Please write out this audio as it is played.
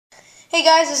Hey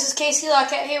guys, this is Casey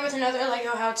Lockett here with another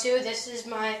LEGO how-to. This is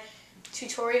my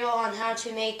tutorial on how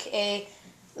to make a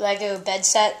LEGO bed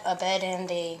set, a bed and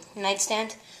a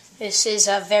nightstand. This is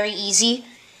very easy,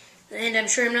 and I'm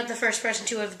sure I'm not the first person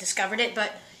to have discovered it,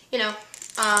 but, you know.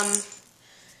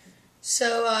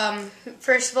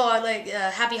 First of all, I'd like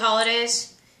happy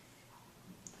holidays.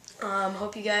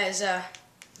 Hope you guys,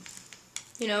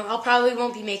 I'll probably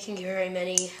won't be making very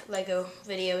many LEGO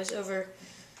videos over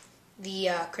the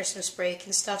Christmas break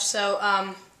and stuff, so,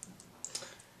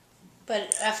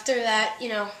 but after that,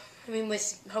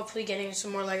 with hopefully getting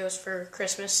some more Legos for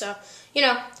Christmas, so,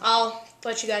 I'll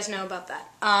let you guys know about that.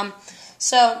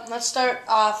 So, let's start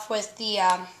off with the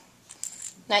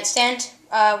nightstand.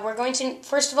 We're going to,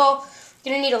 first of all,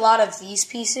 you're going to need a lot of these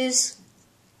pieces,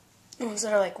 ones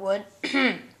that are like wood.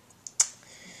 They're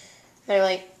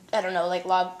like, I don't know, like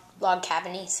log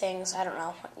cabin-y things, I don't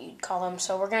know what you'd call them,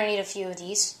 so we're going to need a few of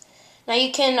these. Now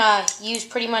you can use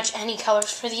pretty much any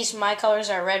colors for these. My colors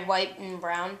are red, white, and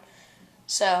brown.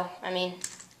 So, I mean,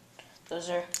 those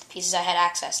are the pieces I had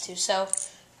access to. So,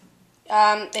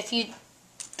 if you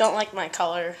don't like my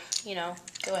color,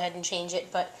 go ahead and change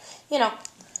it. But,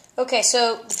 Okay,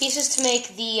 so the pieces to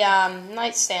make the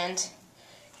nightstand,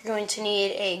 you're going to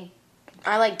need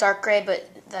I like dark gray, but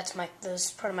that's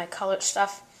part of my color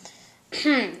stuff.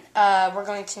 We're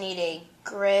going to need a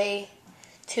gray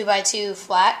 2x2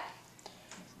 flat.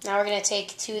 Now we're going to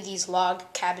take two of these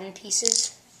log cabin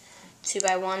pieces,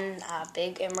 2x1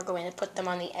 big, and we're going to put them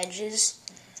on the edges,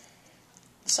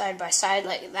 side by side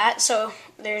like that. So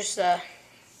there's I'll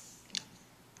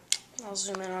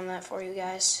zoom in on that for you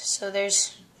guys. So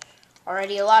there's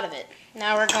already a lot of it.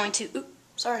 Now we're going to,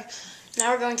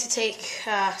 Now we're going to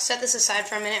set this aside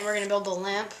for a minute, and we're going to build a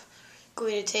lamp. We're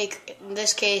going to take, in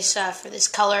this case, for this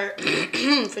color,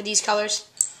 for these colors,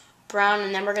 brown,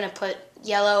 and then we're going to put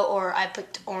yellow, or I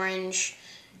put orange.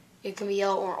 It can be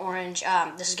yellow or orange.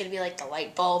 This is going to be like the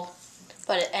light bulb,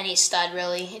 but any stud,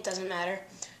 really, it doesn't matter.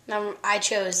 Now, I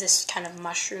chose this kind of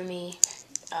mushroomy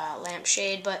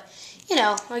lampshade, but,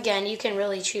 again, you can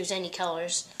really choose any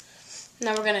colors.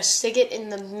 Now we're going to stick it in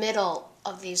the middle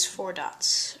of these 4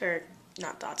 dots, or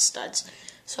not dots, studs,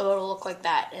 so it'll look like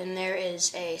that, and there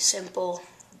is a simple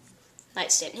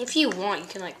nightstand. If you want, you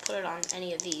can put it on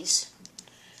any of these.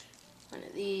 One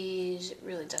of these, it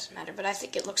really doesn't matter, but I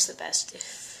think it looks the best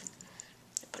if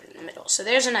I put it in the middle. So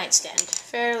there's a nightstand,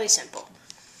 fairly simple.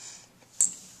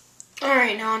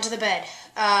 Alright, now onto the bed.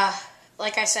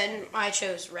 Like I said, I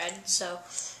chose red, so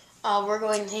we're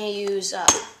going to use,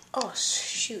 oh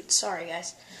shoot, sorry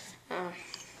guys.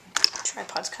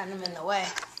 Tripod's kind of in the way.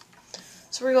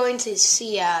 So we're going to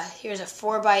see, here's a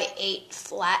 4x8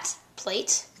 flat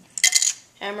plate,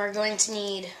 and we're going to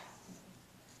need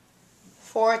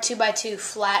 4 2x2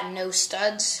 flat no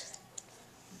studs,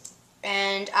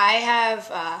 and I have,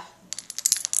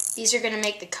 these are going to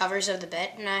make the covers of the bed,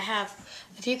 and I have,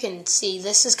 if you can see,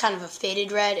 this is kind of a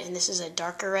faded red, and this is a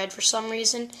darker red for some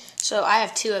reason, so I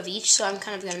have 2 of each, so I'm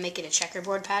kind of going to make it a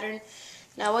checkerboard pattern.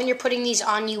 Now when you're putting these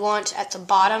on, you want at the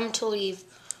bottom to leave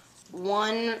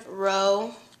 1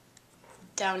 row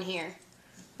down here,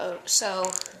 so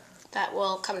that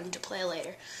will come into play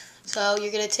later. So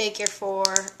you're going to take your 4,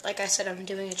 like I said, I'm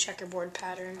doing a checkerboard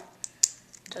pattern,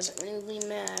 doesn't really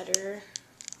matter.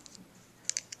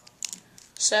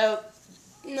 So,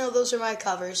 those are my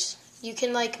covers. You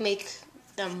can make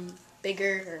them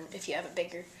bigger, or if you have a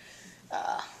bigger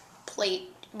plate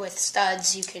with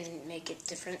studs, you can make it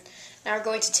different. Now we're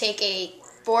going to take a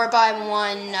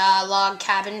 4x1 log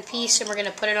cabin piece, and we're going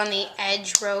to put it on the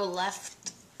edge row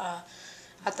left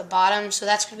at the bottom. So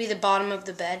that's going to be the bottom of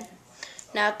the bed.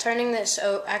 Now turning this,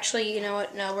 actually, you know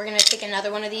what, no, we're going to take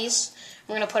another one of these.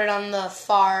 We're going to put it on the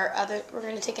we're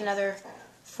going to take another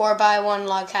 4x1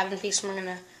 log cabin piece, and we're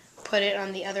going to put it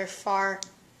on the other far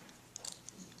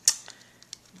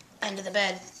end of the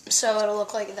bed. So it'll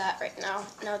look like that right now.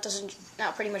 Now it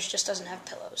pretty much just doesn't have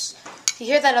pillows. If you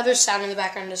hear that other sound in the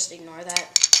background, just ignore that.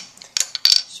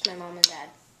 It's my mom and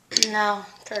dad. Now,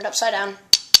 turn it upside down.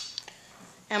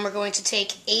 And we're going to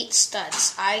take 8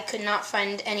 studs. I could not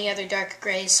find any other dark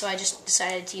grays, so I just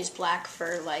decided to use black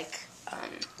for,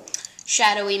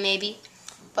 shadowy maybe.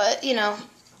 But,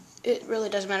 it really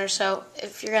doesn't matter. So,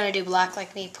 if you're going to do black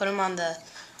like me, put them on the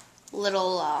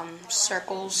little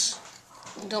circles.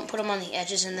 Don't put them on the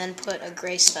edges, and then put a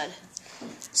gray stud.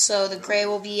 So, the gray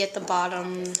will be at the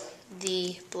bottom,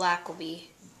 the black will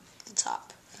be at the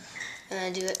top. And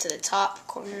then do that to the top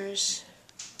corners.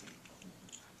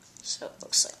 So it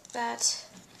looks like that.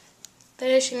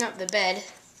 Finishing up the bed,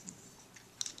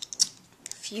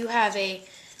 if you have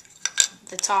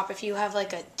if you have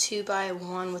like a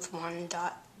 2x1 with 1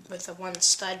 dot with a one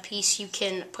stud piece, you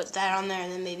can put that on there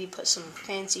and then maybe put some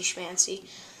fancy schmancy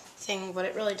thing, but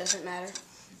it really doesn't matter.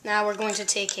 Now we're going to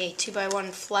take a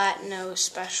 2x1 flat, no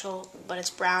special, but it's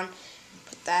brown.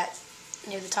 Put that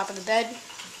near the top of the bed,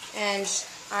 and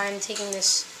I'm taking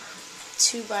this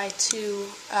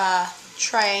 2x2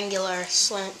 triangular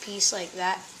slant piece like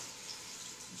that.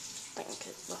 I think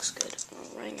it looks good.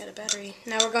 I'm running out of battery.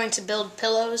 Now we're going to build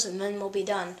pillows, and then we'll be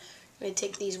done. I'm going to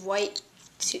take these white.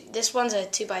 This one's a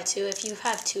 2x2. If you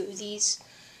have two of these,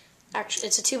 actually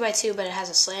it's a 2x2, but it has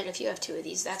a slant. If you have two of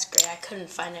these, that's great. I couldn't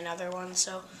find another one,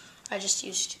 so I just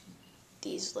used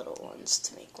these little ones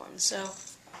to make one. So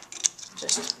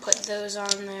just put those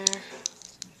on there,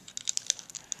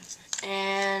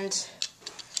 and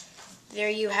there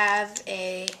you have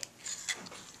a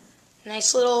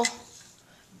nice little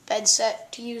bed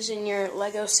set to use in your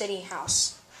Lego City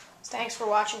house. Thanks for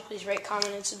watching. Please rate,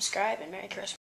 comment, and subscribe, and Merry Christmas.